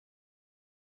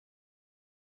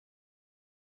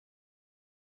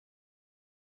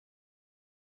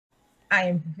I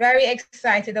am very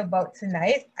excited about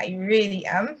tonight. I really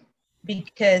am,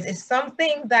 because it's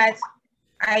something that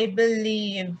I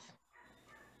believe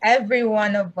every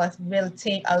one of us will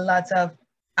take a lot of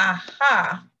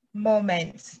aha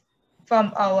moments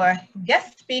from our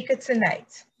guest speaker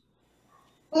tonight,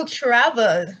 who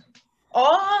traveled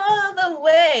all the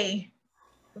way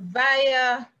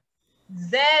via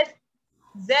ZOOM,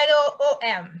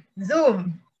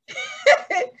 Zoom.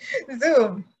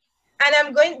 Zoom. And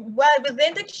I'm going, well,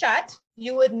 within the chat,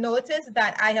 you would notice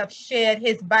that I have shared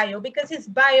his bio because his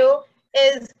bio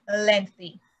is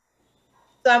lengthy.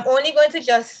 So I'm only going to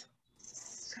just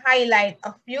highlight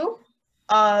a few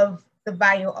of the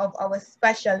bio of our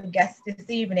special guest this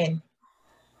evening.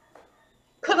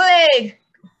 Kuhle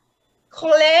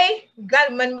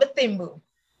Mthembu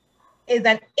is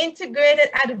an integrated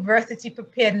adversity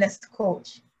preparedness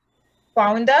coach,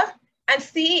 founder and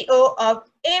CEO of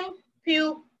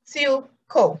Mthembu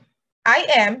IMPUCUKO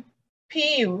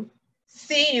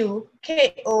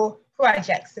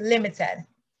Projects Limited,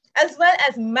 as well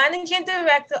as Managing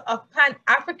Director of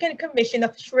Pan-African Commission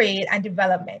of Trade and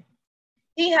Development.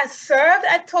 He has served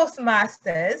at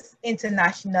Toastmasters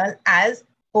International as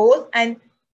both an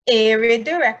Area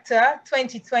Director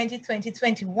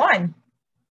 2020-2021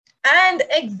 and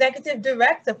Executive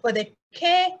Director for the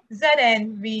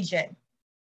KZN region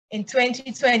in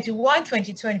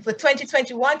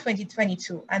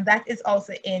 2021-2022, and that is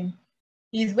also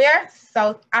he's where?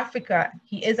 South Africa.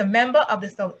 He is a member of the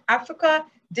South Africa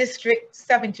District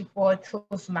 74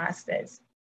 Toastmasters.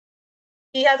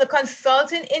 He has a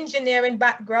consulting engineering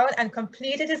background and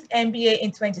completed his MBA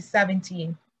in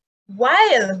 2017.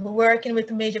 While working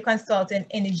with major consulting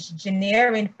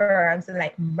engineering firms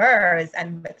like Mers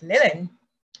and McLellan,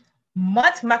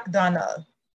 Mott MacDonald,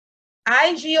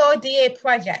 IGODA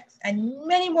projects, and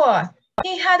many more,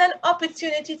 he had an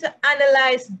opportunity to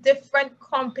analyze different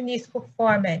companies'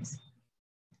 performance.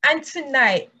 And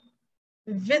tonight,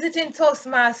 visiting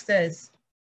Toastmasters,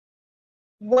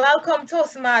 welcome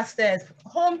Toastmasters,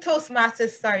 home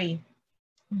Toastmasters, sorry,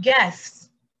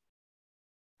 guests.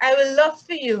 I would love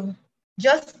for you,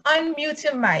 just unmute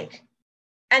your mic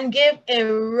and give a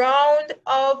round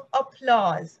of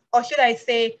applause, or should I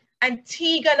say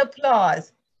Antiguan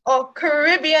applause, or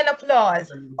Caribbean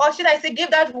applause, or should I say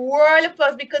give that world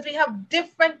applause, because we have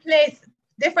different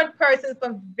persons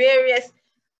from various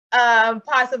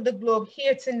parts of the globe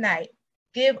here tonight.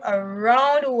 Give a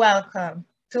round welcome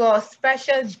to our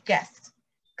special guest,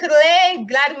 Kuhle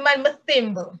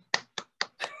Mthembu.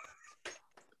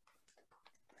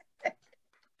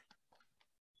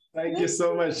 Thank you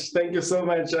so much. Thank you so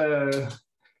much,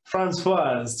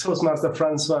 Francois, Toastmaster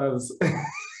Francois.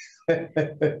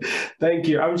 Thank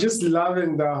you. I'm just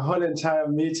loving the whole entire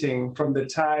meeting from the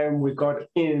time we got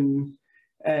in,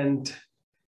 and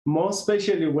more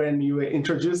especially when you were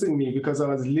introducing me, because I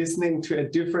was listening to a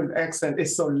different accent.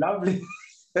 It's so lovely.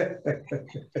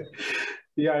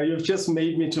 Yeah, you've just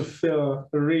made me to feel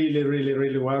really, really,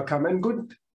 really welcome. And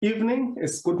good evening.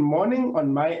 It's good morning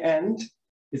on my end.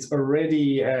 It's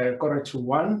already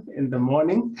 1:45 in the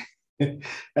morning.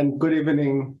 And good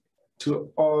evening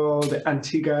to all the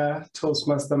Antigua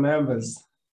Toastmaster members.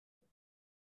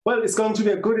 Well, it's going to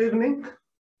be a good evening.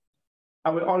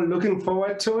 Are we all looking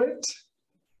forward to it?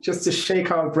 Just to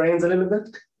shake our brains a little bit?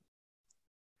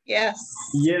 Yes.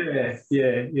 Yeah.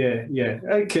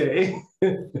 Okay.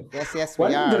 Yes, we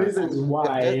One are. of the reasons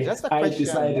why just a question I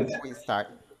decided. before we start.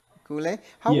 Kuhle,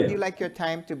 how would you like your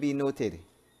time to be noted?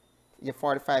 Your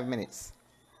 45 minutes.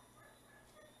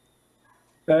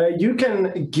 You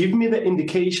can give me the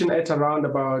indication at around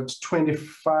about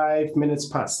 25 minutes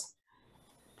past.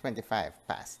 25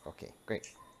 past. Okay,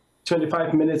 great.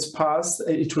 25 minutes past.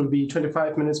 It will be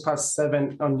 25 minutes past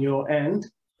 7 on your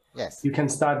end. Yes. You can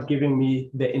start giving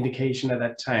me the indication at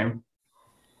that time.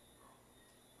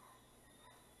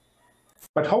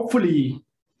 But hopefully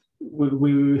we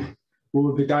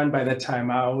will be done by that time.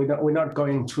 We're not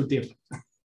going too deep.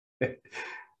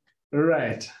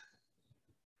 Right.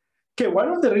 Okay, one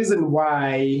of the reasons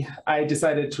why I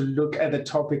decided to look at the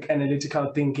topic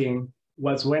analytical thinking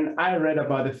was when I read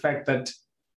about the fact that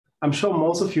I'm sure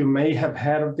most of you may have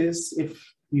heard of this.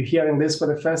 If you're hearing this for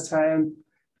the first time,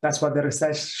 that's what the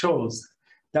research shows,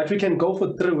 that we can go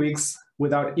for 3 weeks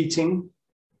without eating.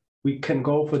 We can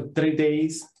go for 3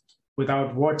 days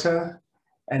without water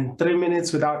and 3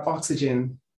 minutes without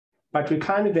oxygen, but we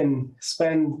can't even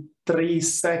spend 3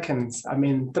 seconds,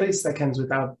 3 seconds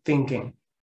without thinking.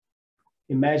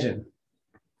 Imagine.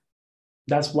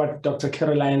 That's what Dr.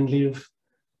 Caroline Leaf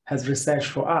has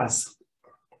researched for us.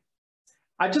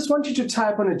 I just want you to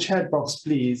type on the chat box,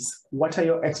 please. What are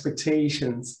your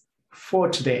expectations for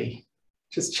today?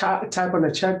 just type on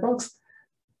the chat box.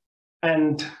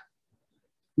 And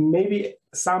maybe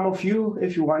some of you,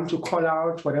 if you want to call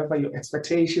out whatever your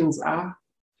expectations are,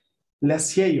 let's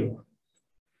hear you.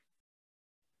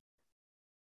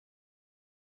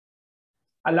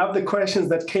 I love the questions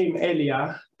that came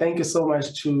earlier. Thank you so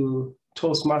much to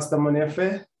Toastmaster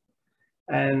Monefe.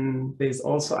 And there's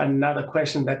also another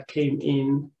question that came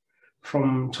in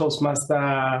from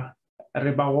Toastmaster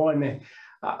Rebawone.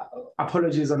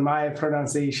 Apologies on my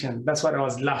pronunciation. That's what I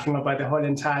was laughing about the whole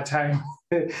entire time,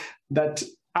 that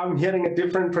I'm hearing a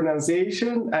different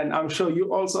pronunciation, and I'm sure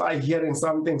you also are hearing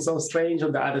something so strange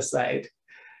on the other side.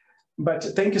 But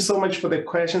thank you so much for the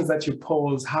questions that you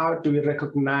posed. How do we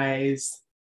recognize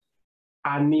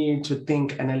our need to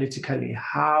think analytically?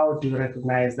 How do you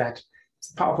recognize that?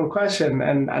 It's a powerful question.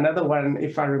 And another one,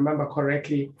 if I remember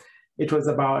correctly, it was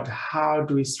about how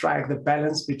do we strike the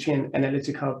balance between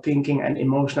analytical thinking and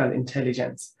emotional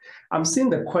intelligence. I'm seeing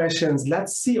the questions.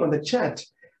 Let's see on the chat.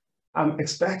 I'm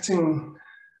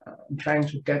trying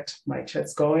to get my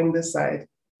chats going this side.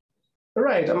 All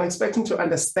right, I'm expecting to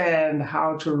understand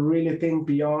how to really think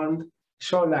beyond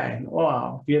shoreline.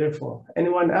 Wow, beautiful.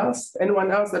 Anyone else?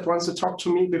 Anyone else that wants to talk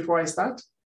to me before I start?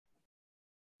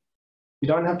 You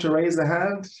don't have to raise the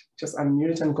hand, just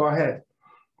unmute and go ahead.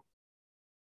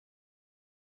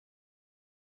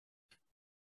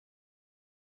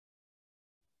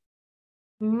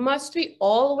 Must we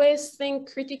always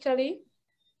think critically?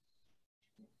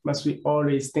 Must we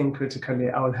always think critically?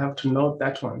 I will have to note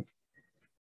that one.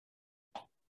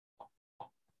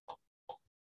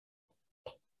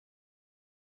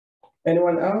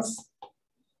 Anyone else?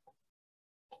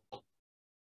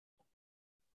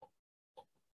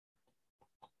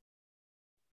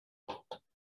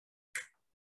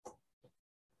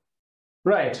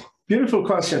 Right, beautiful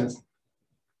questions.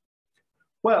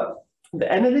 Well,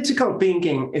 the analytical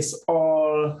thinking is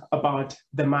all about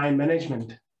the mind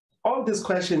management. All these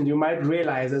questions, you might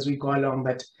realize as we go along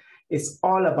that it's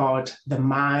all about the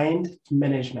mind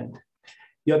management.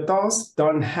 Your thoughts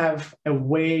don't have a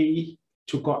way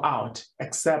to go out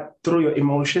except through your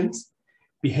emotions,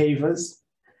 behaviors,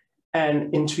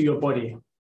 and into your body.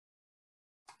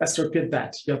 Let's repeat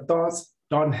that. Your thoughts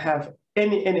don't have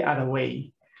any other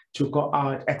way to go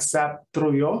out except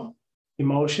through your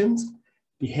emotions,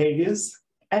 behaviors,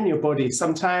 and your body.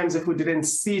 Sometimes if we didn't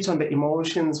see it on the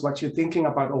emotions, what you're thinking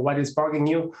about or what is bugging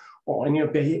you, or in your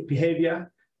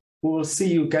behavior, we will see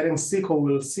you getting sick, or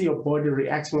we'll see your body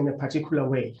reacting in a particular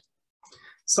way.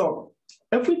 So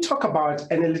if we talk about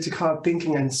analytical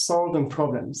thinking and solving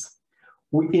problems,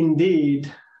 we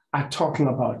indeed are talking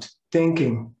about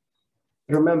thinking.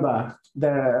 Remember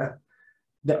the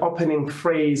opening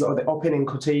phrase or the opening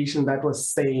quotation that was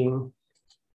saying,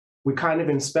 we can't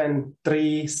even spend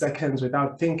 3 seconds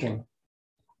without thinking.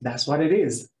 That's what it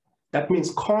is. That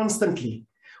means constantly.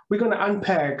 We're going to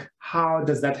unpack how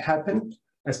does that happen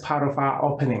as part of our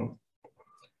opening.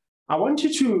 I want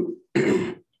you to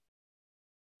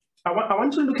I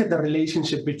want to look at the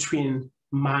relationship between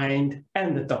mind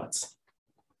and the thoughts.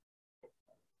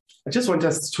 I just want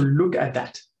us to look at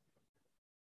that.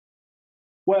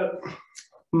 Well,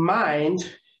 mind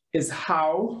is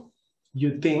how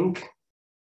you think,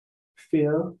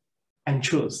 feel, and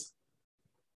choose.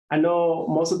 I know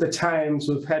most of the times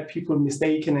we've had people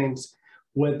mistaken it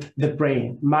with the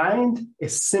brain. Mind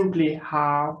is simply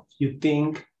how you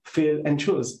think, feel, and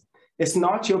choose. It's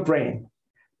not your brain,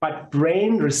 but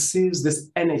brain receives this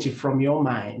energy from your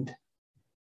mind.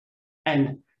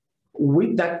 And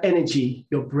with that energy,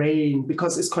 your brain,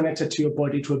 because it's connected to your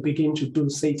body, it will begin to do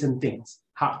certain things.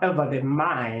 However, the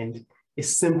mind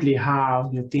is simply how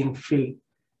you think, feel,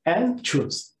 and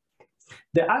choose.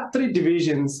 There are 3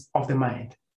 divisions of the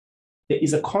mind. There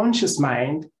is a conscious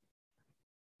mind,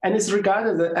 and it's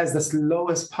regarded as the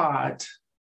slowest part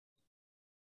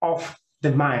of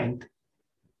the mind,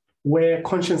 where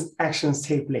conscious actions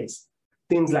take place.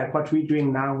 Things like what we're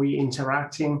doing now, we're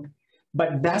interacting,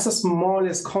 but that's the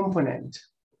smallest component.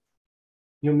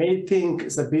 You may think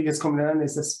it's the biggest component,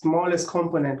 it's the smallest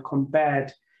component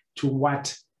compared to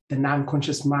what the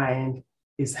non-conscious mind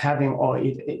is having or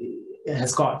it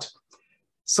has got.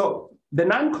 So the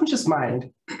non-conscious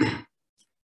mind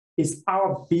is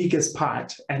our biggest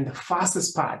part and the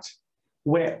fastest part,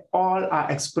 where all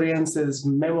our experiences,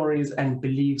 memories, and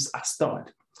beliefs are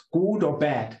stored. Good or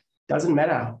bad, doesn't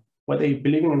matter whether you're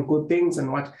believing in good things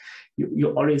and what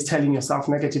you're always telling yourself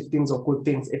negative things or good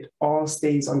things, it all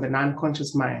stays on the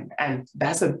non-conscious mind. And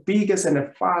that's the biggest and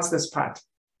the fastest part.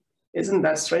 Isn't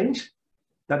that strange?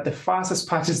 That the fastest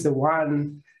part is the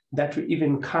one that we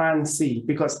even can't see,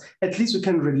 because at least we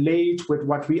can relate with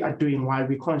what we are doing while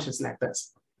we're conscious like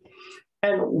this.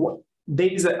 And there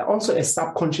is also a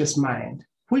subconscious mind,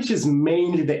 which is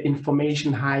mainly the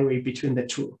information highway between the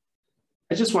two.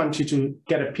 I just want you to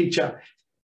get a picture.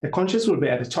 The conscious will be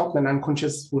at the top, the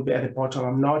unconscious will be at the bottom.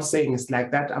 I'm not saying it's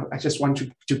like that. I just want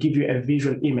to give you a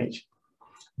visual image.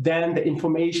 Then the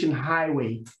information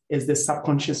highway is the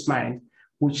subconscious mind,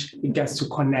 which gets to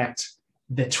connect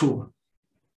the two.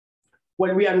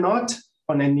 Well, we are not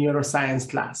on a neuroscience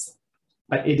class,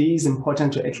 but it is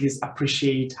important to at least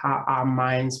appreciate how our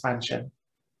minds function.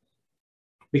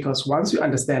 Because once you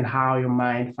understand how your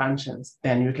mind functions,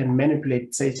 then you can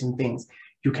manipulate certain things.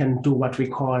 You can do what we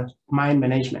call mind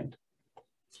management.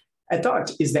 A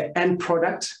thought is the end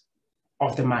product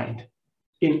of the mind.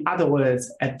 In other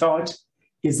words, a thought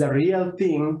is a real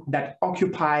thing that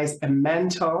occupies a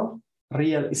mental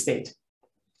real estate.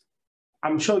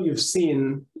 I'm sure you've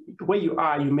seen where you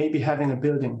are, you may be having a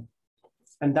building,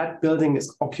 and that building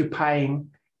is occupying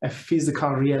a physical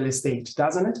real estate,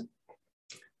 doesn't it?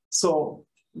 So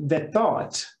the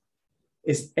thought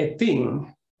is a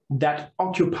thing that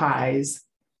occupies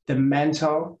the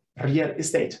mental real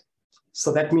estate.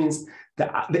 So that means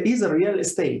that there is a real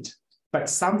estate, but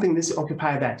something needs to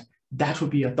occupy that. That would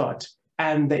be a thought.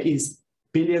 And there is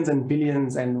billions and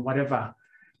billions and whatever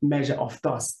measure of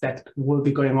thoughts that will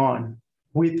be going on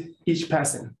with each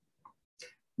person.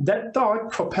 That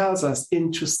thought propels us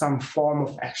into some form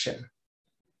of action.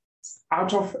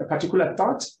 Out of a particular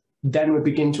thought, then we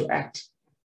begin to act.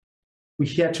 We're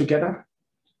here together.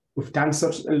 We've done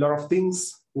such a lot of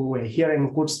things. We were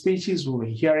hearing good speeches. We were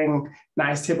hearing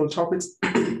nice table topics.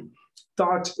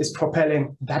 Thought is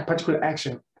propelling that particular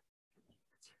action.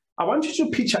 I want you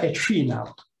to picture a tree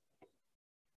now.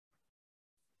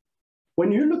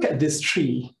 When you look at this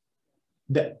tree,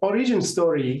 the origin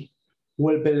story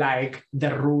will be like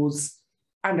the roots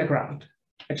underground.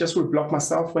 I just will block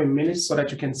myself for a minute so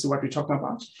that you can see what we're talking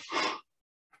about.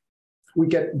 We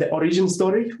get the origin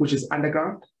story, which is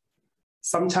underground.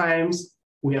 Sometimes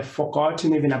we have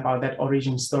forgotten even about that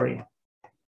origin story.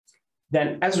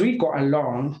 Then as we go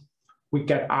along, we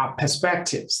get our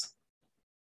perspectives.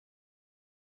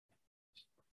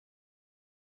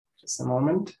 Just a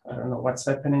moment. I don't know what's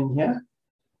happening here.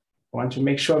 I want to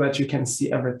make sure that you can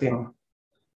see everything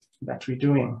that we're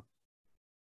doing.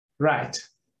 Right.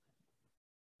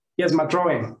 Here's my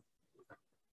drawing.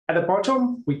 At the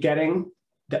bottom, we're getting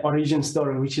the origin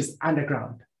story, which is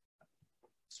underground.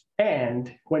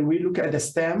 And when we look at the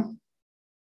stem,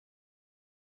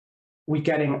 we're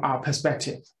getting our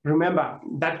perspective. Remember,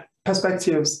 that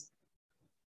perspective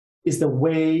is the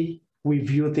way we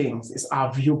view things, it's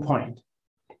our viewpoint.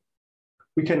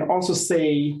 We can also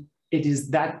say it is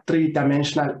that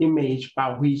three-dimensional image by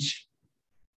which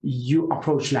you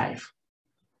approach life.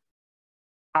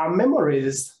 Our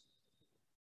memories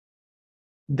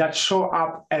that show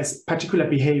up as particular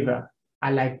behavior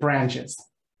are like branches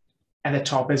at the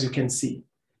top, as you can see,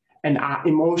 and our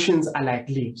emotions are like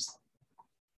leaves.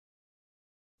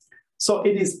 So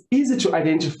it is easy to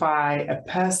identify a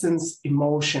person's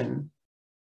emotion,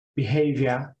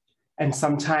 behavior, and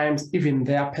sometimes even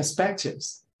their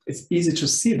perspectives. It's easy to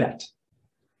see that.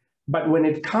 But when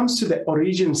it comes to the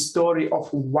origin story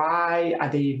of why are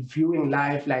they viewing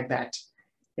life like that,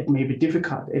 it may be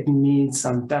difficult. It needs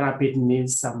some therapy, it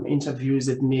needs some interviews,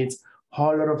 it needs a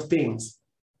whole lot of things.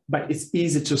 But it's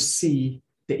easy to see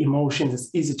the emotions, it's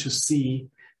easy to see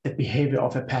the behavior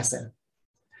of a person.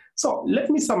 So let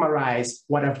me summarize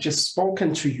what I've just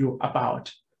spoken to you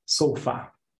about so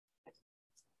far.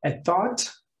 A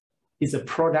thought is a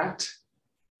product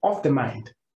of the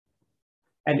mind,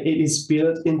 and it is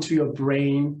built into your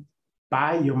brain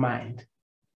by your mind.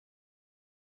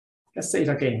 Let's say it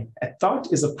again. A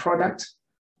thought is a product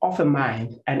of a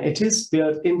mind, and it is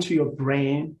built into your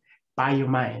brain by your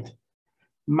mind.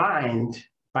 Mind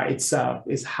by itself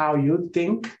is how you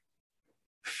think,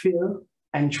 feel,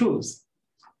 and choose.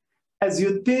 As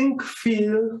you think,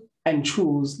 feel, and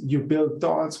choose, you build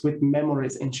thoughts with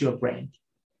memories into your brain.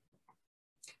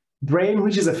 Brain,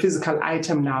 which is a physical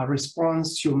item now,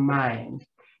 responds to your mind.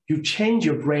 You change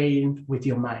your brain with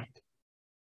your mind.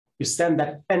 You send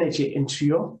that energy into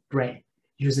your brain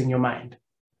using your mind.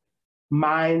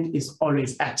 Mind is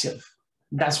always active.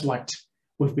 That's what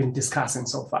we've been discussing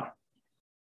so far.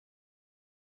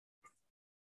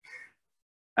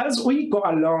 As we go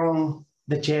along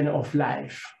the journey of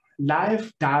life,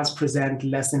 life does present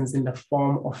lessons in the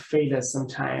form of failures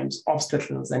sometimes,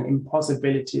 obstacles and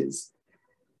impossibilities,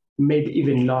 maybe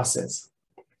even losses.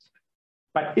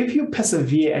 But if you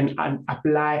persevere and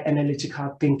apply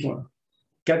analytical thinking,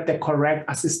 get the correct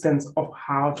assistance of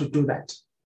how to do that,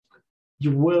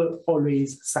 you will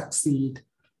always succeed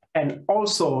and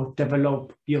also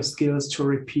develop your skills to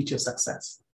repeat your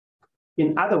success.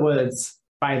 In other words,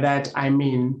 by that, I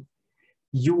mean,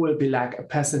 you will be like a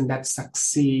person that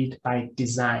succeeds by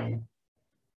design.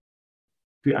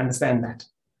 Do you understand that?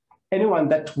 Anyone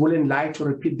that wouldn't like to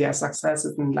repeat their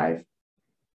successes in life,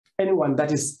 anyone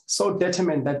that is so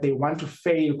determined that they want to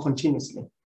fail continuously.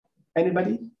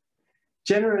 Anybody?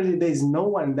 Generally, there is no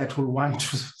one that will want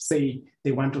to say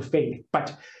they want to fail,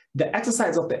 but the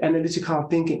exercise of the analytical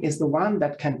thinking is the one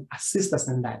that can assist us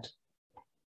in that.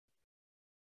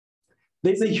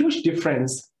 There's a huge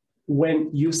difference when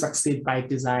you succeed by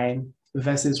design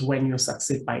versus when you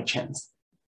succeed by chance.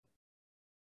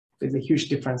 There's a huge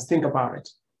difference. Think about it.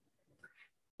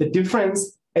 The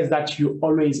difference is that you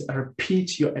always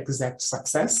repeat your exact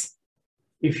success.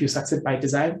 If you succeed by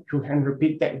design, you can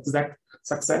repeat the exact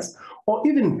success, or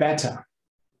even better.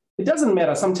 It doesn't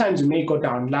matter. Sometimes you may go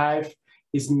down. Life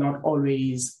is not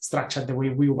always structured the way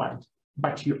we want,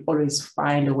 but you always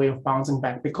find a way of bouncing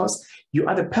back because you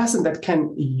are the person that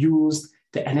can use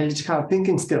the analytical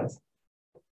thinking skills.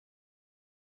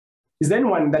 Is there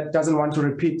anyone that doesn't want to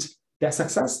repeat their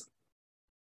success?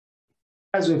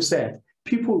 As we've said,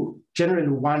 people generally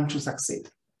want to succeed.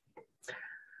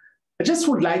 I just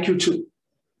would like you to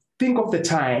think of the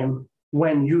time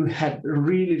when you had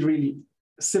really, really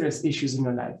serious issues in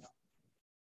your life.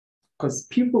 Because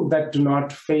people that do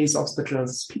not face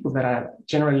obstacles, people that are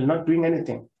generally not doing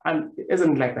anything, and it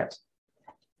isn't like that.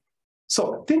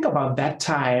 So think about that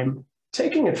time,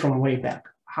 taking it from way back.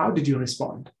 How did you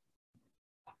respond?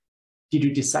 Did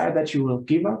you decide that you will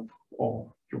give up,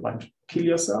 or you want to kill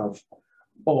yourself,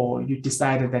 or you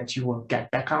decided that you will get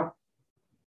back up?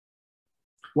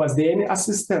 Was there any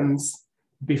assistance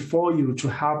before you to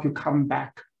help you come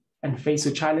back and face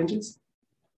your challenges?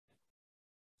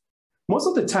 Most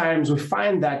of the times we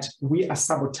find that we are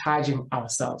sabotaging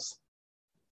ourselves.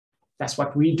 That's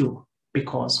what we do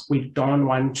because we don't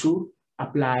want to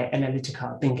apply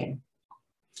analytical thinking.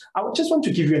 I just want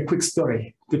to give you a quick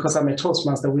story because I'm a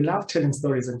Toastmaster. We love telling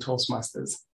stories in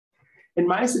Toastmasters. In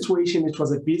my situation, it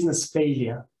was a business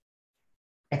failure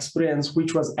experience,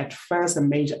 which was at first a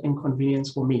major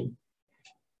inconvenience for me,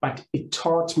 but it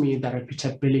taught me the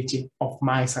repeatability of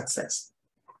my success.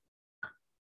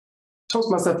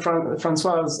 Toastmaster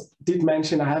Francois did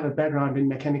mention I have a background in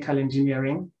mechanical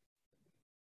engineering,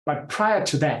 but prior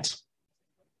to that,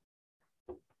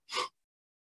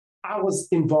 I was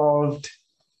involved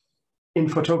in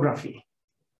photography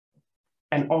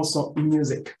and also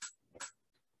music.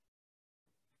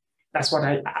 That's what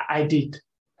I did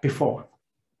before.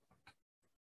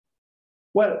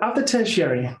 Well, after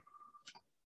tertiary,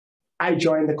 I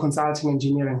joined the consulting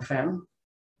engineering firm.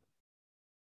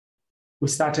 We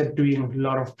started doing a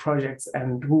lot of projects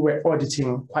and we were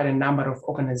auditing quite a number of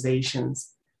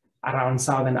organizations around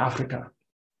Southern Africa.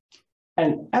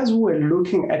 And as we were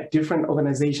looking at different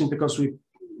organizations, because we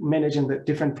managing the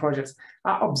different projects,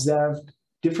 I observed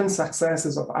different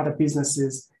successes of other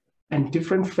businesses and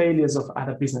different failures of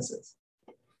other businesses.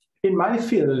 In my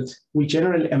field, we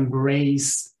generally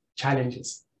embrace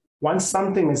challenges. Once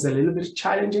something is a little bit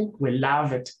challenging, we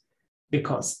love it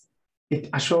because it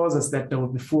assures us that there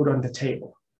will be food on the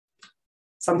table.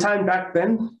 Sometime back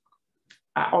then,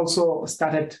 I also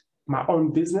started my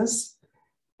own business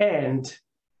and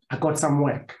I got some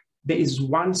work. There is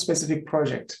one specific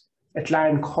project. A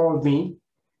client called me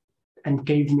and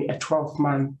gave me a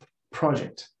 12-month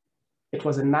project. It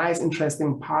was a nice,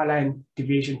 interesting power line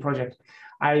deviation project.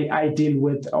 I deal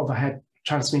with overhead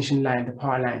transmission line, the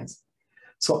power lines.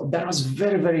 So that was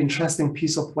very, very interesting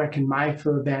piece of work in my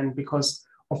field then because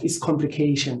of its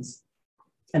complications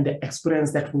and the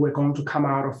experience that we were going to come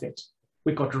out of it.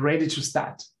 We got ready to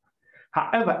start.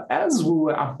 However, as we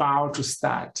were about to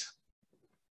start,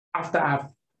 after I've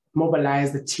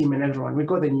mobilized the team and everyone, we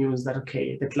got the news that,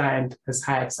 okay, the client has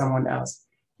hired someone else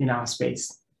in our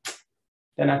space.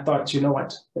 Then I thought, you know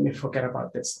what, let me forget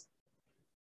about this.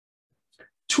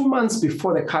 2 months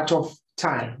before the cutoff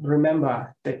time,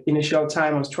 remember the initial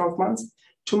time was 12 months,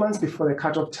 2 months before the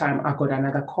cutoff time, I got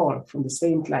another call from the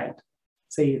same client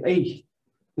saying, hey,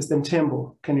 Mr.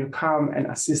 Mthembu, can you come and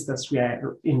assist us? We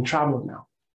are in trouble now.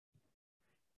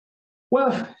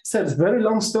 Well, it's a very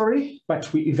long story,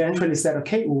 but we eventually said,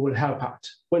 okay, we will help out.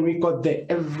 When we got there,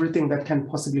 everything that can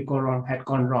possibly go wrong had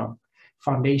gone wrong.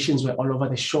 Foundations were all over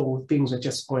the show, things were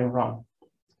just going wrong.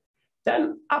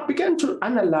 Then I began to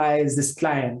analyze this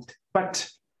client, but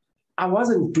I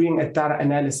wasn't doing a thorough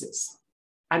analysis.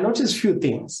 I noticed a few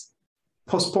things.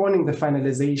 Postponing the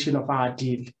finalization of our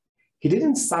deal. He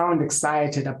didn't sound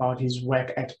excited about his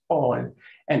work at all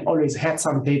and always had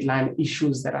some deadline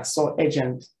issues that are so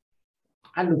urgent.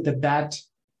 I looked at that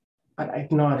but I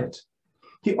ignored it.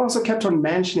 He also kept on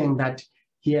mentioning that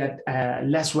he had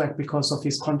less work because of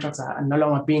his contracts are no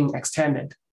longer being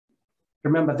extended.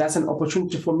 Remember, that's an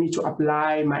opportunity for me to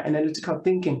apply my analytical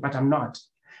thinking, but I'm not.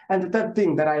 And the third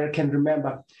thing that I can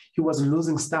remember, he was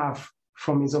losing staff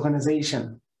from his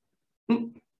organization.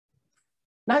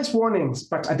 Nice warnings,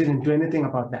 but I didn't do anything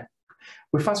about that.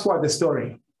 We fast forward the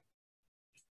story.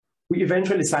 We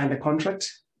eventually signed the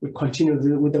contract. We continued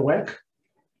with the work,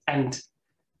 and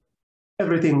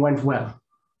everything went well.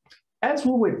 As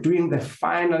we were doing the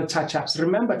final touch-ups,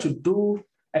 remember, to do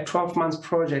a 12-month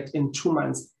project in 2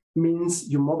 months means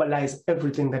you mobilize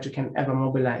everything that you can ever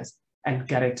mobilize and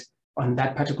get it on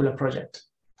that particular project.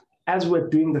 As we're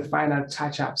doing the final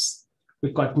touch-ups,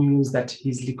 we got news that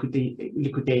he's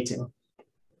liquidating,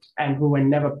 and we were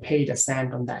never paid a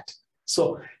cent on that.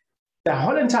 So the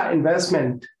whole entire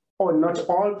investment, or not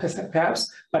all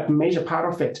perhaps, but major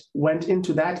part of it went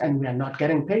into that, and we are not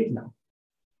getting paid now.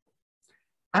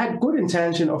 I had good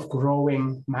intention of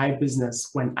growing my business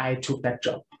when I took that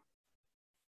job.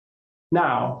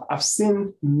 Now, I've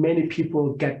seen many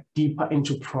people get deeper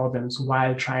into problems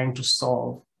while trying to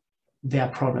solve their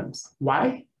problems.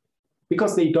 Why?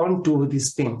 Because they don't do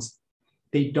these things.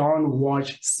 They don't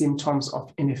watch symptoms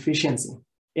of inefficiency.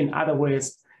 In other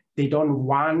words, they don't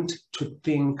want to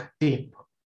think deep.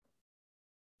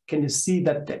 Can you see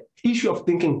that the issue of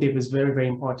thinking deep is very, very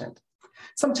important?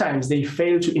 Sometimes they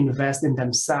fail to invest in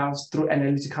themselves through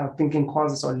analytical thinking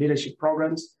courses or leadership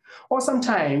programs, or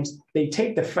sometimes they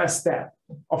take the first step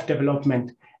of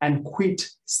development and quit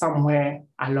somewhere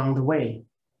along the way.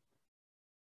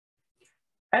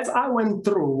 As I went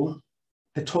through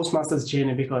the Toastmasters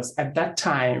journey, because at that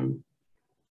time,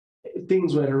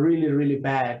 things were really, really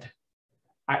bad,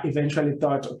 I eventually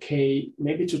thought, okay,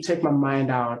 maybe to take my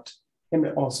mind out, let me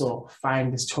also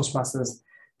find this Toastmasters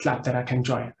club that I can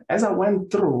join. As I went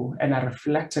through and I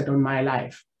reflected on my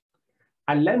life,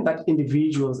 I learned that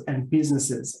individuals and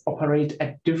businesses operate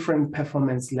at different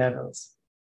performance levels.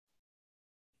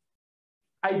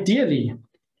 Ideally,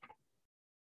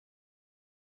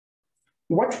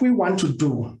 what we want to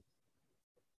do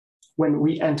when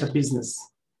we enter business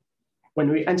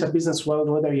world,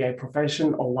 whether you're a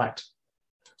profession or what,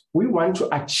 we want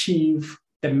to achieve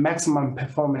the maximum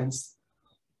performance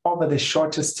over the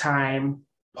shortest time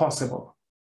possible.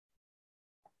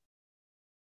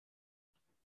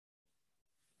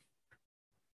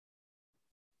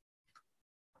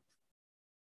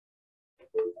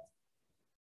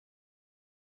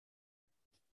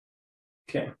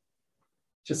 Okay,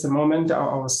 just a moment.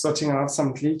 I was sorting out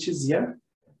some glitches here.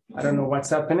 I don't know what's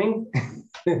happening.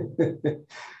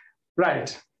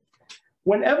 Right.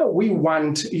 Whenever we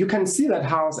want, you can see that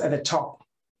house at the top.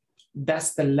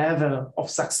 That's the level of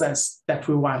success that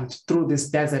we want through this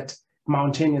desert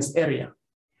mountainous area.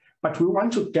 But we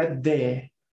want to get there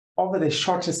over the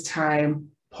shortest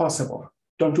time possible.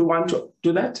 Don't we want to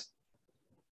do that?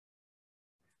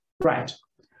 Right.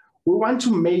 We want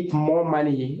to make more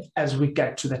money as we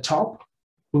get to the top.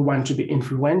 We want to be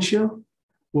influential.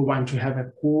 We want to have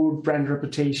a good brand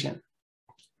reputation.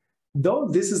 Though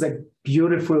this is a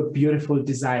beautiful, beautiful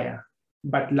desire,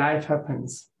 but life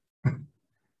happens.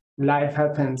 Life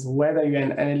happens. Whether you're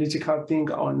an analytical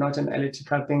thinker or not an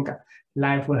analytical thinker,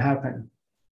 life will happen.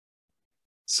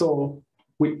 So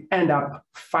we end up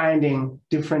finding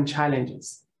different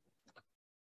challenges.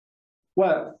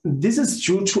 Well, this is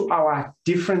due to our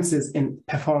differences in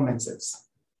performances.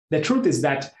 The truth is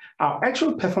that our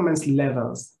actual performance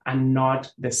levels are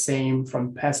not the same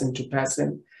from person to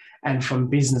person and from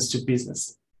business to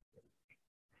business.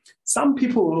 Some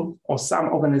people or some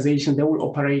organizations, they will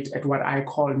operate at what I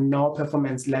call no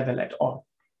performance level at all.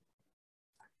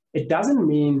 It doesn't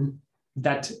mean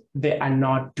that they are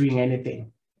not doing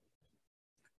anything,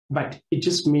 but it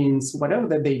just means whatever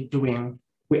that they're doing,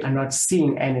 we are not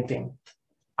seeing anything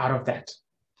out of that.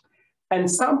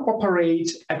 And some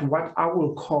operate at what I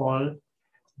will call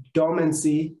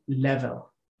dormancy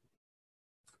level.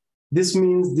 This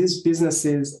means these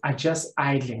businesses are just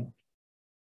idling.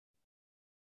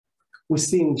 We're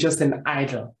seeing just an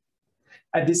idle.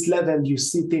 At this level, you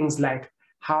see things like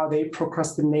how they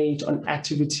procrastinate on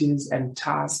activities and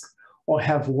tasks, or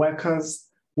have workers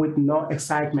with no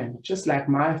excitement, just like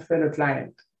my fellow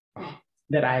client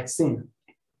that I had seen.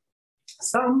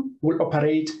 Some will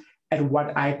operate at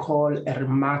what I call a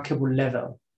remarkable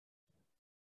level.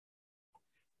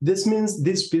 This means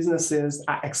these businesses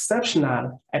are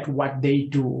exceptional at what they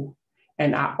do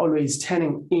and are always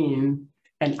turning in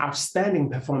an outstanding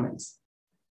performance.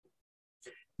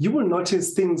 You will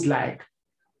notice things like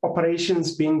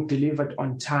operations being delivered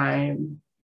on time,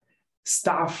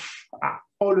 staff are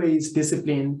always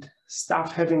disciplined,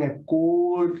 staff having a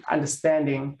good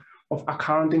understanding of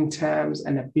accounting terms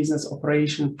and a business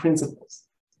operation principles.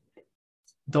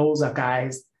 Those are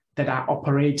guys that are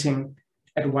operating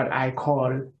at what I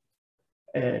call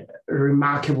a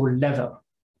remarkable level.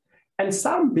 And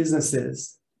some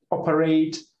businesses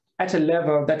operate at a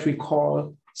level that we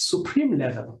call supreme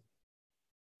level.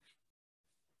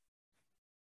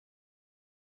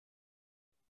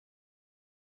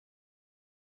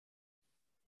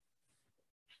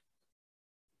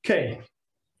 Okay,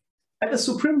 at the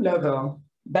supreme level,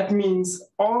 that means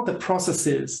all the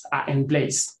processes are in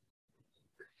place.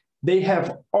 They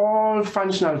have all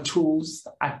functional tools,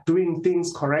 are doing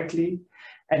things correctly,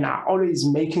 and are always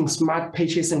making smart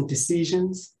purchasing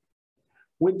decisions.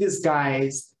 With these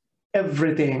guys,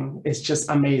 everything is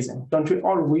just amazing. Don't we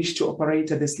all wish to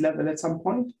operate at this level at some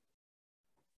point?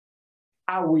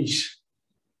 I wish.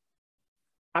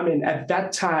 I mean, at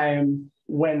that time,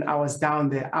 when I was down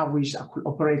there, I wish I could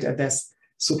operate at this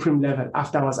supreme level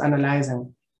after I was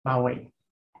analyzing my way.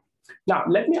 Now,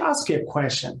 let me ask you a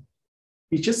question.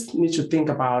 You just need to think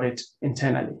about it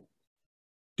internally.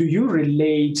 Do you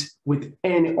relate with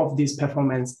any of these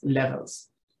performance levels?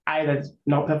 Either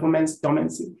no performance,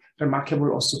 dominancy,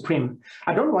 remarkable, or supreme.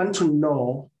 I don't want to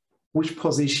know which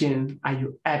position are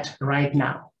you at right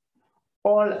now.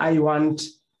 All I want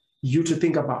you to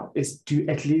think about is to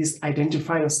at least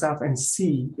identify yourself and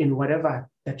see in whatever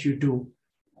that you do,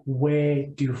 where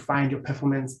do you find your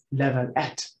performance level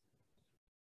at?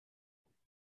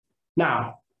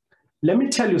 Now, let me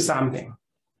tell you something.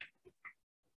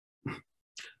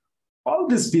 All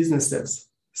these businesses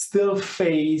still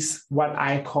face what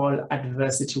I call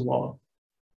adversity wall.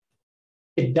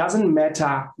 It doesn't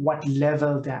matter what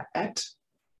level they're at,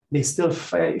 they still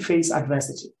face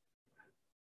adversity.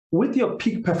 With your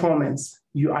peak performance,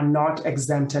 you are not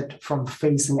exempted from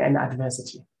facing an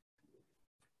adversity.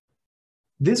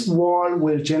 This wall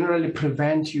will generally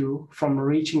prevent you from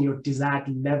reaching your desired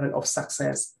level of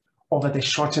success over the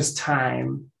shortest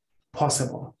time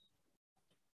possible.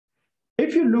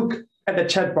 If you look at the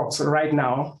chat box right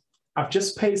now, I've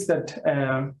just pasted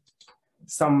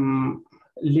some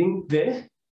link there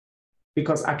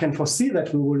because I can foresee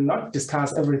that we will not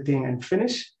discuss everything and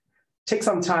finish. Take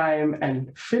some time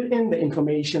and fill in the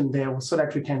information there so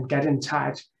that we can get in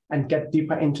touch and get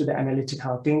deeper into the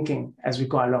analytical thinking as we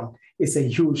go along. It's a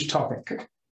huge topic.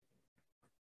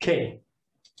 Okay.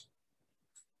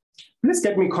 Please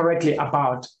get me correctly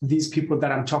about these people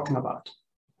that I'm talking about.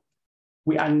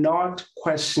 We are not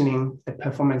questioning the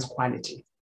performance quality.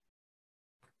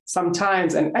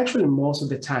 Sometimes, and actually most of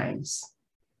the times,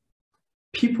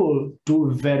 people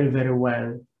do very, very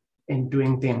well in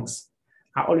doing things.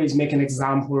 I always make an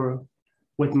example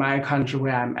with my country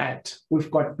where I'm at.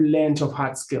 We've got plenty of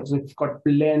hard skills. We've got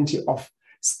plenty of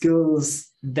skills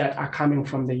that are coming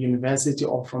from the university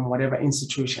or from whatever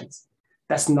institutions.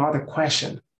 That's not a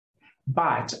question.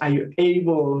 But are you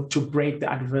able to break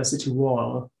the adversity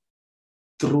wall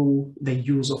through the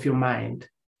use of your mind,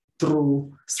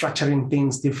 through structuring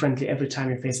things differently every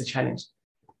time you face a challenge?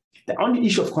 The only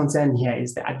issue of concern here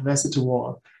is the adversity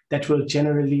wall that will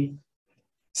generally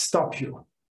stop you.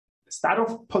 Start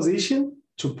of position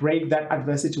to break that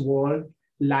adversity wall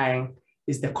lying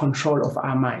is the control of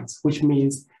our minds, which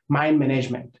means mind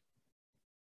management.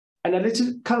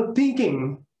 Analytical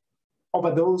thinking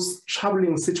over those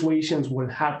troubling situations will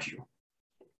help you.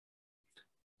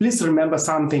 Please remember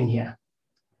something here.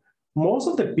 Most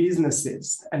of the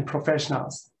businesses and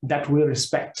professionals that we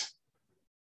respect,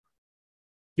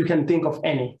 you can think of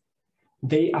any,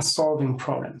 they are solving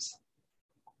problems.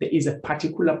 There is a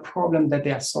particular problem that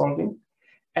they are solving,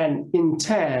 and in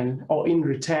turn or in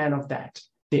return of that,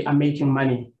 they are making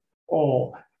money,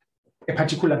 or a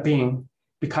particular being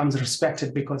becomes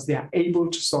respected because they are able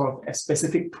to solve a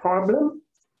specific problem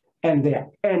and they are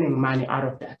earning money out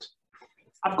of that.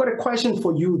 I've got a question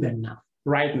for you then now,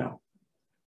 right now.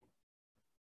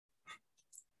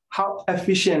 How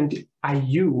efficient are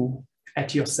you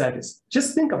at your service?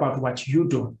 Just think about what you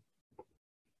do.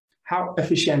 How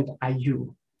efficient are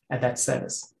you at that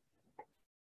service?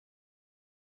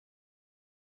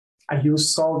 Are you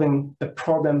solving the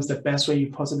problems the best way you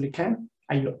possibly can?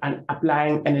 Are you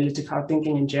applying analytical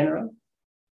thinking in general?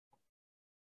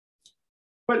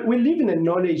 But we live in a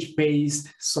knowledge-based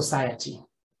society.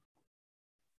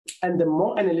 And the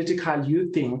more analytical you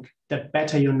think, the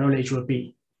better your knowledge will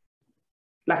be.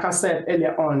 Like I said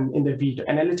earlier on in the video,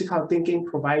 analytical thinking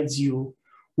provides you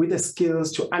with the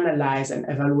skills to analyze and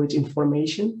evaluate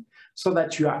information so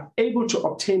that you are able to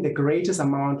obtain the greatest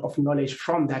amount of knowledge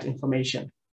from that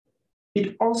information.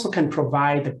 It also can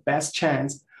provide the best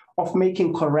chance of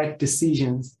making correct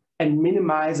decisions and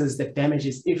minimizes the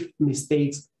damages if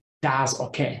mistakes does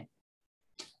occur.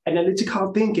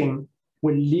 Analytical thinking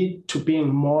will lead to being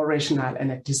more rational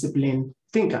and a disciplined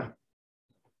thinker.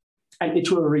 And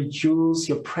it will reduce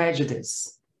your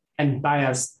prejudice and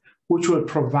bias, which will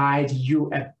provide you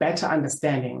a better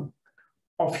understanding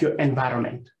of your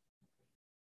environment.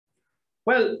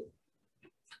 Well,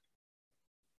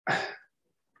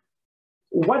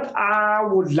 what I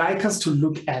would like us to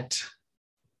look at,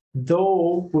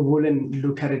 though we wouldn't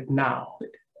look at it now,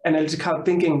 analytical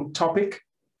thinking topic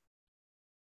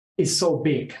is so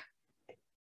big.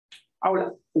 I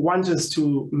would want us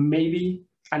to maybe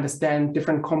understand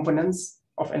different components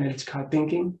of analytical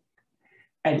thinking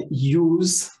and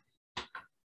use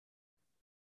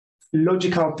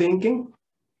logical thinking,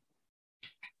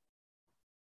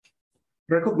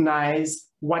 recognize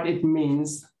what it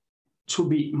means to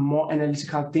be more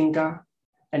analytical thinker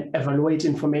and evaluate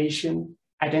information,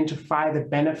 identify the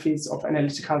benefits of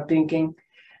analytical thinking,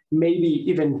 maybe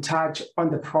even touch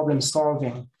on the problem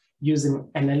solving using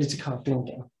analytical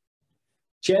thinking.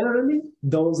 Generally,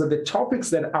 those are the topics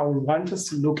that I would want us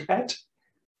to look at.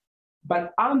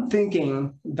 But I'm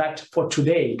thinking that for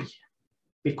today,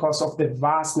 because of the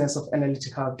vastness of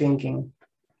analytical thinking,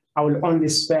 I will only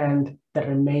spend the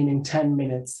remaining 10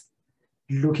 minutes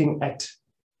looking at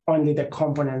only the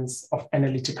components of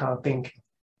analytical thinking.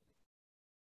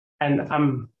 And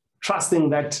I'm trusting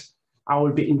that I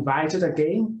will be invited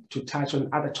again to touch on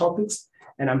other topics.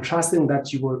 And I'm trusting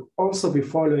that you will also be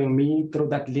following me through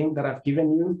that link that I've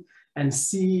given you and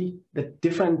see the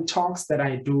different talks that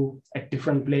I do at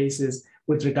different places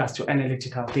with regards to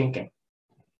analytical thinking.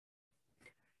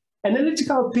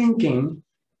 Analytical thinking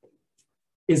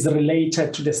is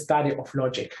related to the study of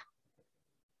logic.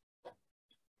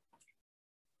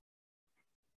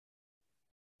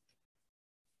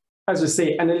 As we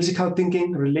say, analytical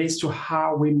thinking relates to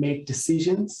how we make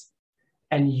decisions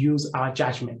and use our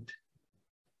judgment.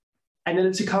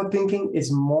 Analytical thinking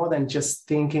is more than just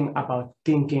thinking about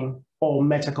thinking or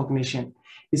metacognition.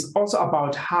 It's also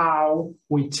about how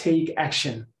we take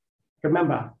action.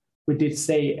 Remember, we did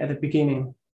say at the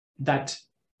beginning that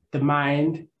the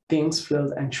mind thinks,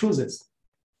 feels, and chooses.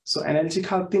 So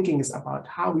analytical thinking is about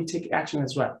how we take action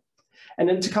as well.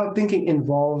 Analytical thinking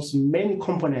involves many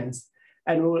components,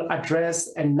 and we will address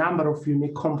a number of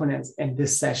unique components in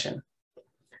this session.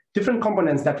 Different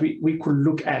components that we could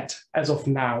look at as of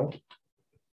now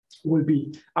will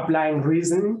be applying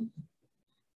reasoning,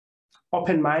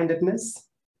 open-mindedness,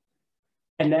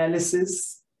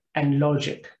 analysis, and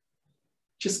logic.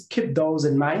 Just keep those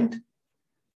in mind.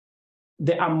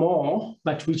 There are more,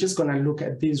 but we're just going to look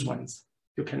at these ones.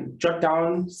 You can jot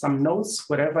down some notes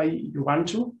wherever you want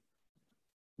to,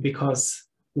 because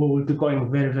we will be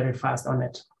going very, very fast on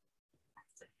it.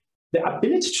 The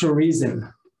ability to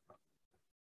reason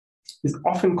is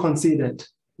often considered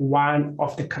one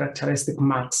of the characteristic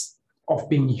marks of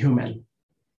being human.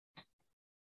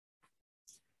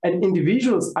 An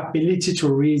individual's ability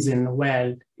to reason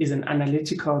well is an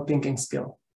analytical thinking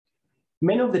skill.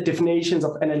 Many of the definitions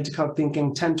of analytical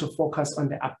thinking tend to focus on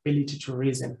the ability to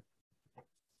reason.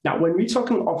 Now, when we're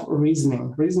talking of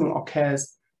reasoning, reasoning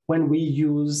occurs when we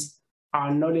use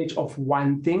our knowledge of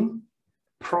one thing,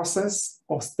 process,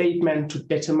 or statement to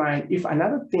determine if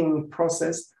another thing,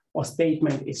 process, or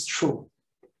statement is true.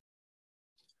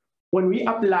 When we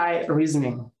apply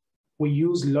reasoning, we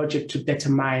use logic to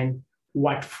determine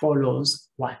what follows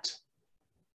what.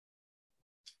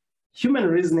 Human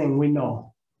reasoning, we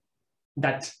know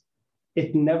that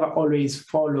it never always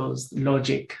follows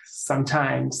logic.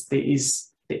 Sometimes there is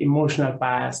the emotional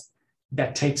bias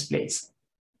that takes place.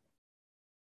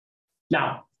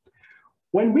 Now,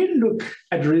 when we look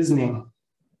at reasoning,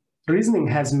 reasoning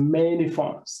has many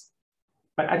forms,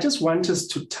 but I just want us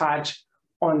to touch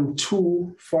on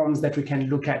two forms that we can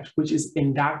look at, which is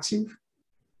inductive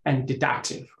and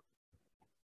deductive.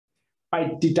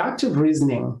 By deductive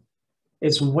reasoning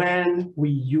is when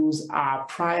we use our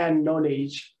prior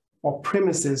knowledge or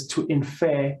premises to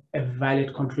infer a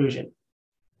valid conclusion.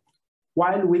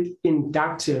 While with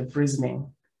inductive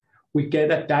reasoning, we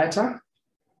gather data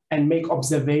and make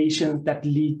observations that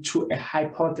lead to a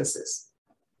hypothesis,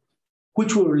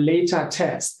 which we'll later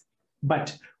test,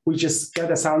 but we just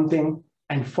gather something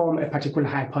and form a particular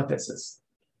hypothesis.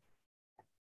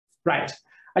 Right,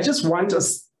 I just want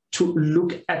us to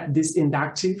look at this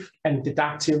inductive and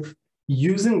deductive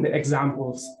using the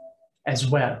examples as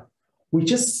well. We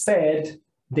just said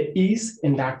the is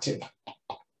inductive.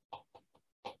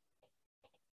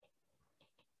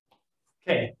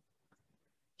 Okay,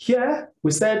 here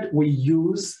we said we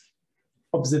use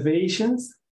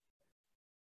observations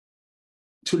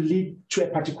to lead to a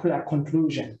particular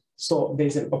conclusion. So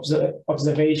there's an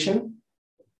observation,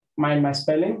 mind my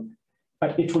spelling,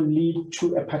 but it will lead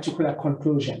to a particular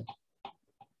conclusion.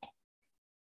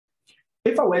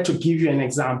 If I were to give you an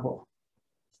example,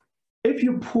 if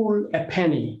you pull a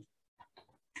penny,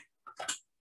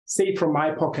 say from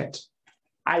my pocket,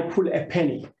 I pull a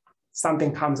penny,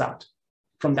 something comes out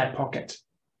from that pocket,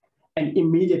 and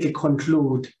immediately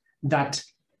conclude that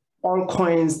all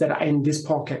coins that are in this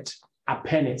pocket are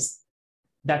pennies.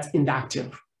 That's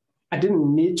inductive. I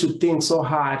didn't need to think so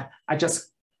hard. I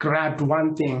just grabbed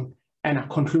one thing and I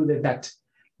concluded that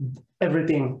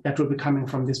everything that will be coming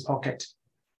from this pocket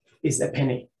is a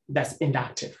penny. That's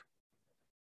inductive.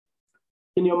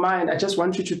 In your mind, I just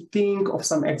want you to think of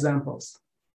some examples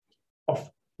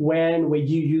of when were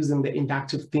you using the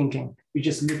inductive thinking. You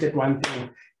just looked at one thing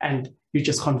and you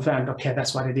just confirmed, okay,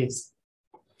 that's what it is.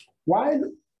 While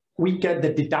we get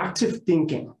the deductive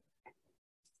thinking,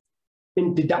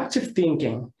 in deductive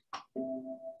thinking,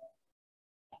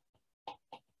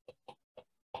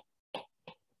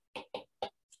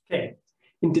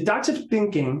 in deductive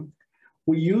thinking,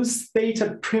 we use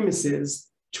stated premises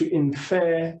to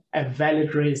infer a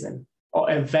valid reason or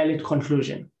a valid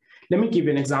conclusion. Let me give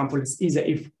you an example. It's easier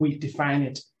if we define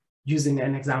it using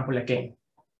an example again.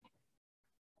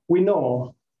 We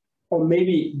know, or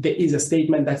maybe there is a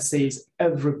statement that says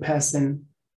every person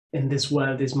in this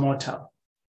world is mortal.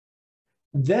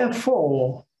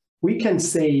 Therefore, we can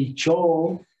say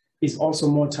Joe is also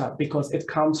mortal because it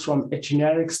comes from a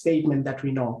generic statement that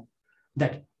we know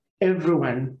that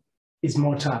everyone is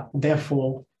mortal.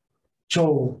 Therefore,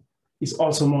 Joe is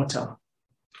also mortal.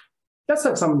 Let's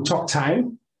have some talk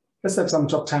time. Let's have some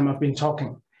talk time. I've been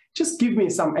talking. Just give me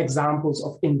some examples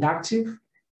of inductive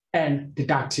and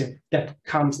deductive that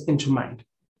comes into mind.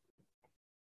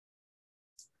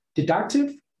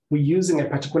 Deductive, we're using a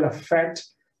particular fact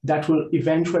that will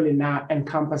eventually now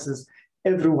encompasses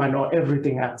everyone or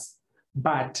everything else.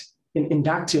 But in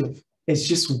inductive, it's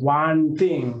just one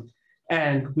thing.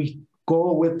 And we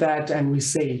go with that and we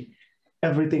say,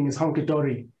 everything is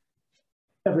honky-dory.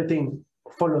 Everything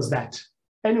follows that.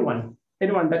 Anyone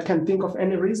that can think of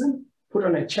any reason, put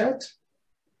on a chat.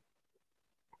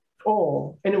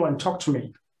 Or anyone talk to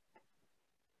me.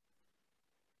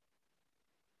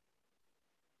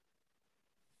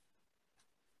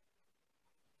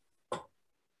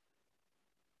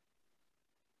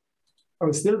 Are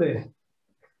we still there?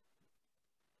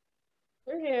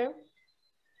 We're here.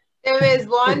 There is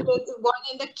one in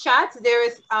the chat. There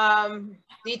is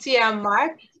DTM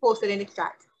Mark posted in the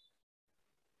chat.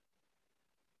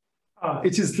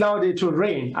 It is cloudy, it will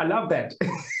rain. I love that.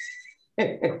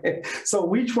 So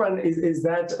which one is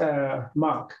that,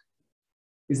 Mark?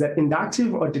 Is that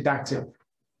inductive or deductive?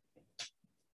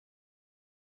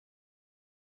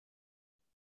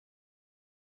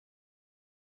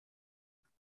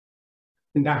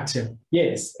 Inductive,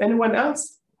 yes. Anyone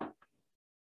else?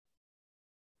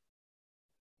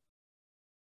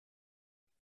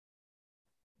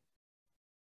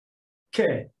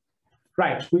 Okay,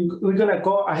 right. We're going to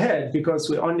go ahead because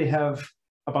we only have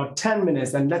about 10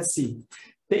 minutes, and let's see.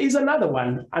 There is another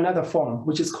one, another form,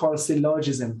 which is called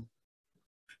syllogism.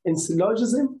 In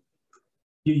syllogism,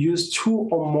 you use two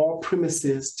or more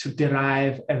premises to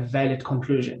derive a valid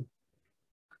conclusion.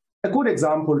 A good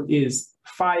example is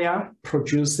fire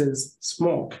produces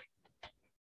smoke.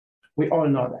 We all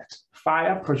know that.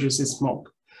 Fire produces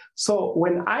smoke. So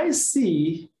when I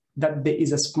see that there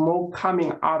is a smoke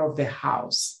coming out of the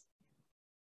house,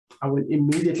 I will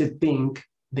immediately think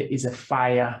there is a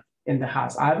fire in the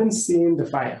house. I haven't seen the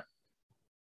fire,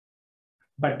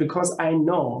 but because I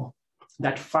know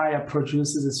that fire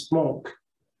produces a smoke,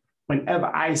 whenever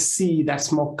I see that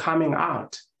smoke coming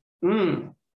out,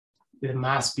 there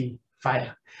must be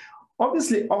fire.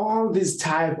 Obviously, all these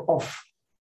type of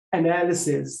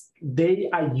analysis, they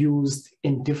are used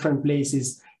in different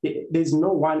places. There's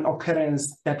no one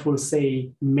occurrence that will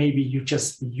say, maybe you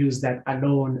just use that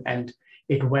alone and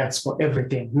it works for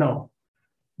everything. No.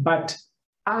 But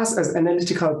us as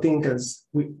analytical thinkers,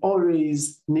 we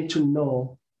always need to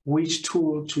know which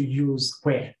tool to use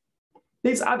where.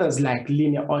 There's others like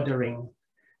linear ordering.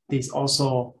 There's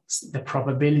also the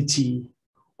probability,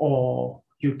 or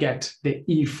you get the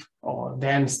if or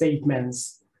then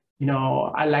statements. You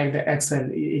know, I like the Excel.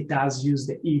 It does use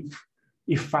the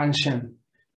if function.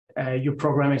 You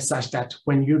program it such that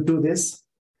when you do this,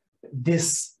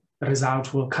 this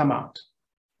result will come out.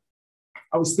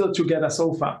 Are we still together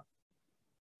so far?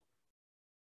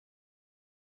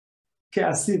 Okay,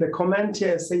 I see the comment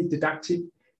here say deductive.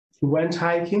 He went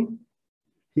hiking.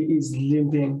 He is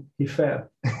limping. He fell.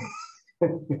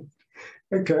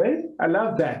 Okay, I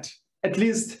love that. At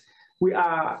least we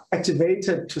are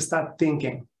activated to start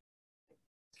thinking.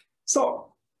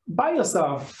 So by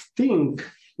yourself, think,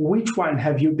 which one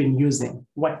have you been using?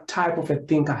 What type of a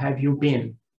thinker have you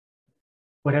been?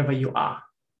 Whatever you are.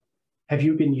 Have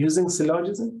you been using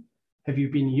syllogism? Have you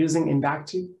been using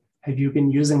inductive? Have you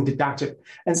been using deductive?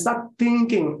 And start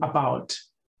thinking about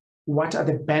what are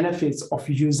the benefits of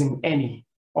using any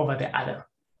over the other.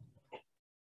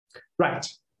 Right,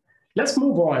 let's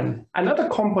move on. Another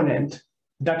component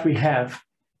that we have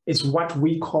is what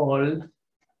we call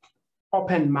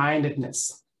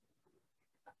open-mindedness.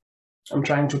 I'm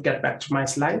trying to get back to my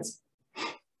slides.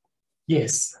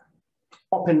 Yes,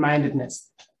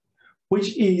 open-mindedness,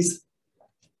 which is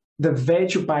the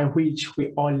virtue by which we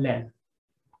all learn.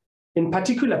 In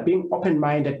particular, being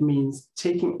open-minded means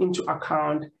taking into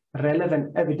account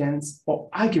relevant evidence or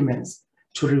arguments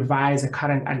to revise a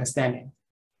current understanding.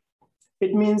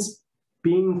 It means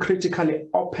being critically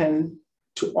open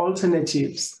to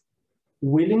alternatives,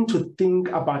 willing to think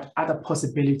about other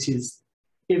possibilities,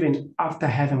 even after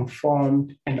having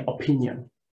formed an opinion,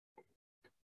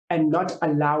 and not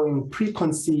allowing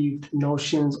preconceived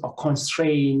notions or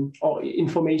constraint or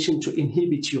information to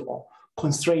inhibit you or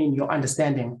constrain your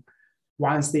understanding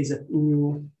once there's a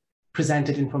new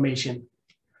presented information.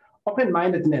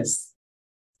 Open-mindedness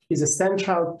is a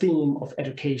central theme of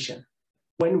education.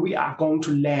 When we are going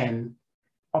to learn,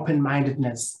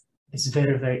 open-mindedness is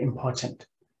very, very important.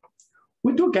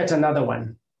 We do get another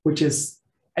one, which is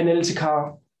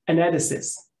analytical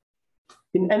analysis.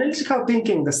 In analytical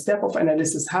thinking, the step of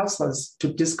analysis helps us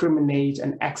to discriminate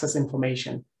and access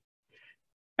information.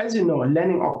 As you know,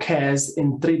 learning occurs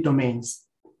in 3 domains.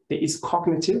 There is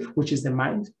cognitive, which is the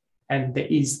mind, and there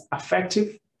is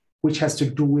affective, which has to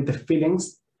do with the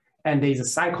feelings, and there is a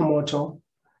psychomotor,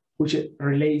 which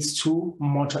relates to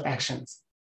motor actions.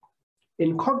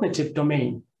 In cognitive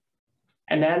domain,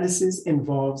 analysis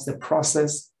involves the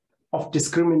process of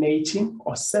discriminating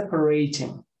or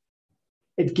separating.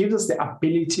 It gives us the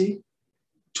ability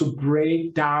to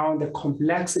break down the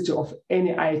complexity of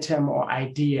any item or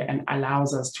idea and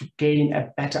allows us to gain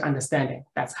a better understanding.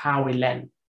 That's how we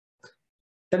learn.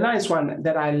 The nice one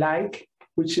that I like,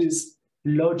 which is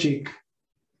logic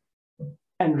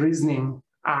and reasoning,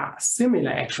 are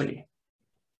similar actually,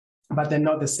 but they're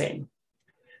not the same.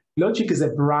 Logic is a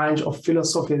branch of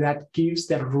philosophy that gives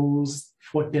the rules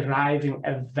for deriving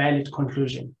a valid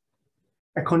conclusion.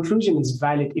 A conclusion is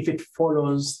valid if it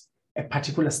follows a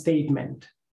particular statement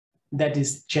that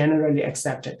is generally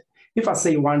accepted. If I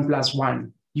say 1 +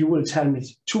 1, you will tell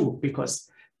me 2 because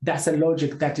that's a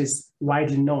logic that is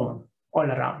widely known all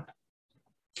around.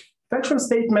 Factual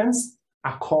statements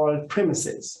are called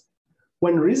premises.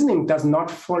 When reasoning does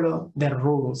not follow the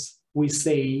rules, we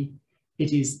say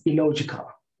it is illogical.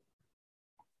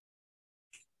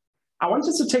 I want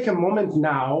us to take a moment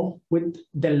now with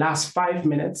the last 5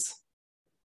 minutes.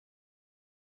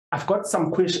 I've got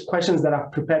some questions that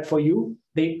I've prepared for you.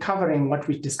 They're covering what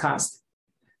we discussed.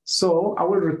 So I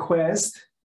will request,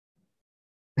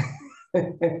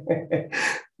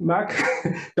 Mark,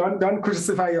 don't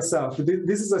crucify yourself.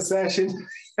 This is a session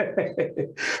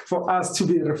for us to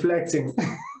be reflecting.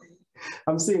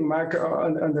 I'm seeing Mark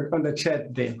on the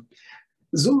chat there.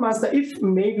 Zoom Master, if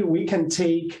maybe we can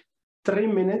take 3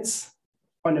 minutes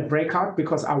on a breakout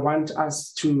because I want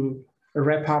us to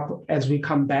wrap up as we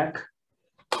come back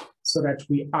so that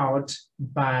we're out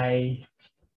by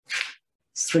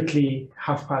strictly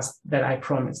past that I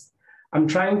promised. I'm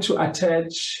trying to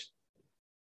attach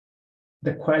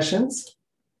the questions.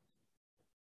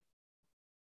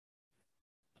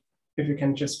 If you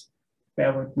can just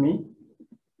bear with me.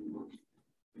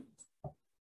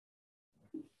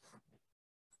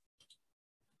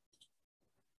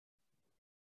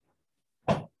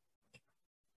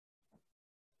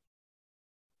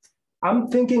 I'm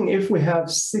thinking if we have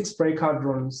 6 breakout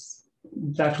rooms,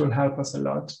 that will help us a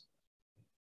lot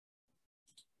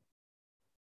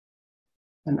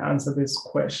and answer these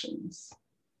questions.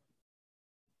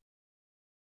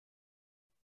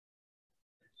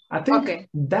 I think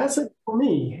that's it for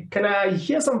me. Can I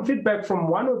hear some feedback from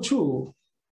 1 or 2?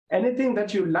 Anything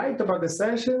that you liked about the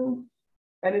session?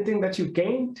 Anything that you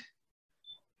gained?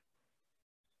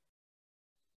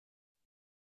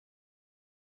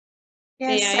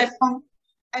 Yes,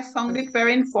 I found it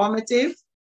very informative.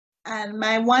 And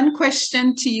my one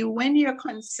question to you, when you're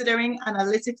considering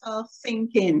analytical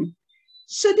thinking,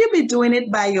 should you be doing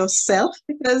it by yourself?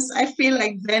 Because I feel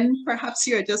like then perhaps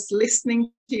you're just listening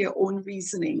to your own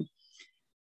reasoning.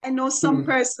 I know some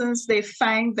persons, they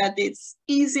find that it's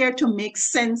easier to make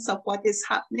sense of what is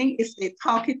happening if they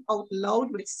talk it out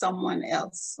loud with someone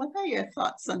else. What are your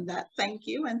thoughts on that? Thank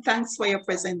you, and thanks for your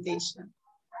presentation.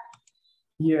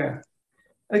 Yeah,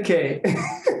 okay.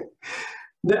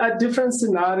 There are different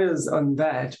scenarios on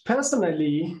that.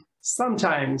 Personally,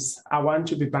 sometimes I want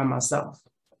to be by myself,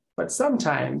 but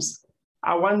sometimes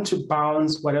I want to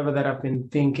bounce whatever that I've been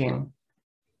thinking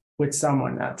with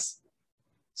someone else.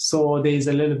 So there's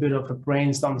a little bit of a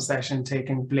brainstorm session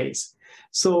taking place.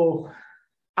 So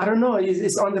I don't know,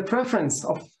 it's on the preference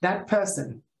of that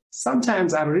person.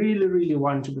 Sometimes I really, really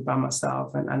want to be by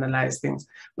myself and analyze things,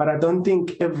 but I don't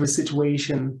think every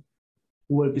situation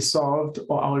will be solved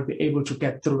or I will be able to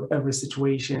get through every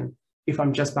situation if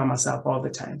I'm just by myself all the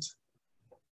times.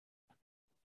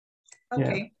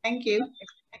 Okay, yeah. Thank you.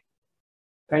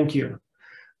 Thank you.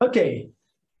 Okay,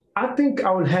 I think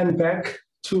I will hand back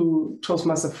to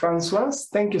Toastmaster Francois.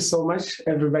 Thank you so much,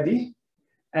 everybody,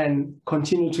 and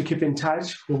continue to keep in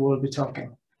touch. We will be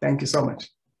talking. Thank you so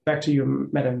much. Back to you,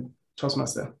 Madam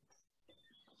Toastmaster.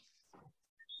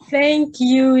 Thank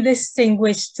you,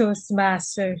 distinguished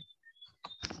Toastmaster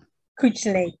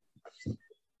Kuhle.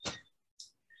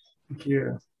 Thank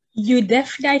you. You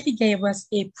definitely gave us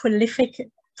a prolific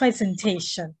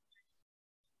presentation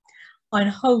on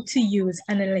how to use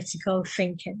analytical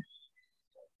thinking.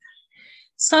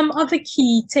 Some of the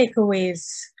key takeaways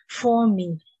for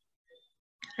me,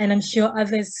 and I'm sure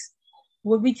others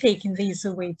will be taking these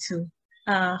away too,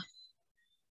 are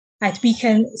that we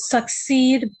can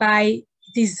succeed by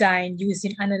design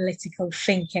using analytical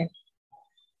thinking.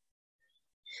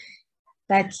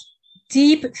 That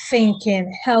deep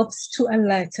thinking helps to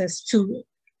alert us to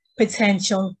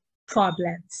potential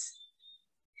problems.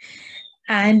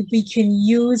 And we can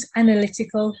use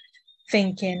analytical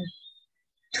thinking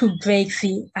to break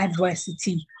the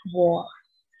adversity wall.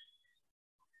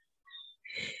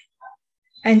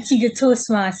 Antigua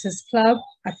Toastmasters Club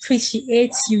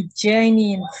appreciates you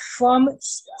journeying from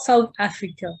South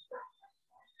Africa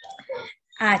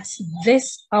at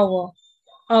this hour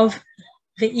of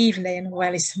the evening.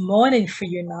 Well, it's morning for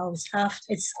you now.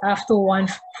 It's after 1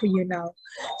 for you now.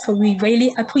 So we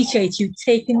really appreciate you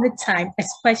taking the time,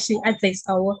 especially at this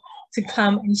hour, to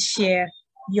come and share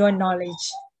your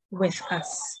knowledge with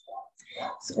us.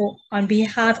 So on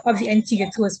behalf of the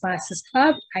Antigua Toastmasters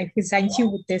Club, I present you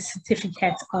with this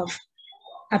certificate of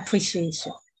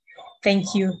appreciation.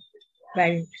 Thank you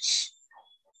very much.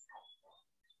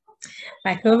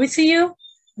 Back over to you,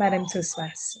 Madam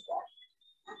Toastmaster.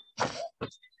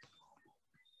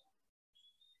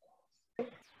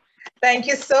 Thank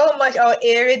you so much, our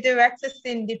Area Director,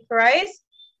 Cindy Price.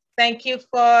 Thank you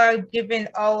for giving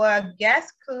our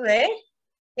guest, Kuhle,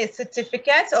 his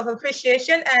certificate of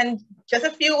appreciation, and just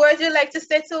a few words you'd like to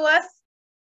say to us.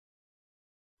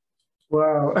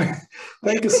 Wow,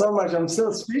 thank you so much. I'm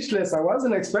still speechless. I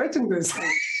wasn't expecting this.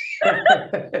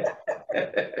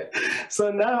 So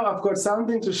now I've got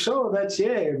something to show that,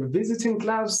 yeah, visiting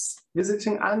clubs,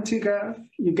 visiting Antigua,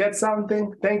 you get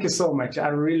something. Thank you so much. I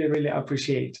really, really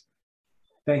appreciate.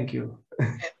 Thank you.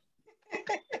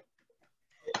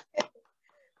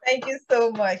 Thank you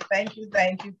so much. Thank you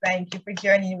for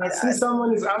joining with us. I see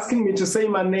someone is asking me to say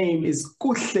my name is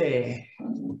Kuhle.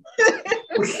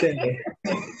 Kuhle.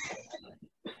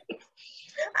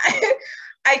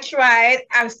 I tried.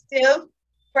 I'm still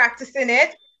practicing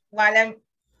it while I'm.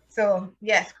 So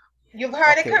yes, you've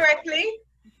heard it correctly.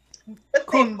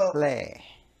 Mthembu.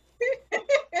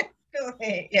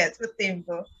 Yes,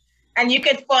 Mthembu. And you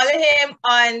can follow him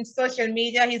on social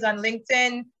media. He's on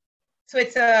LinkedIn,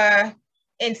 Twitter,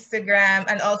 Instagram,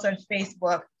 and also on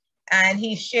Facebook. And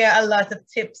he shares a lot of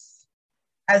tips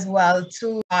as well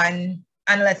too on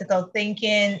analytical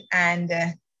thinking. And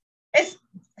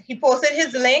he posted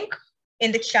his link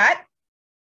in the chat.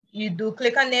 You do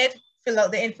click on it, fill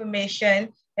out the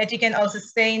information that you can also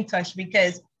stay in touch,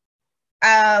 because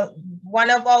one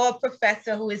of our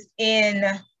professors who is in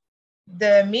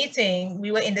the meeting,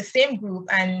 we were in the same group,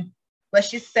 and what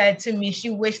she said to me, she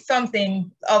wished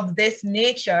something of this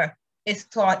nature is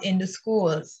taught in the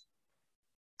schools.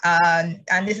 And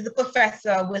this is a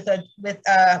professor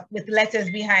with letters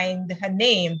behind her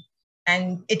name.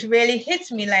 And it really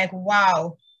hits me like,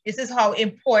 wow, this is how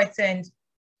important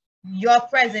your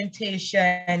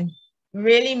presentation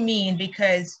really means,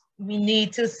 because we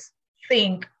need to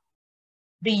think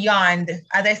beyond,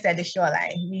 as I said, the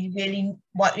shoreline. We really,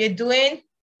 what we're doing,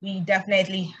 we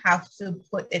definitely have to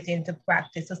put it into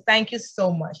practice. So thank you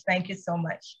so much. Thank you so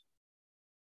much.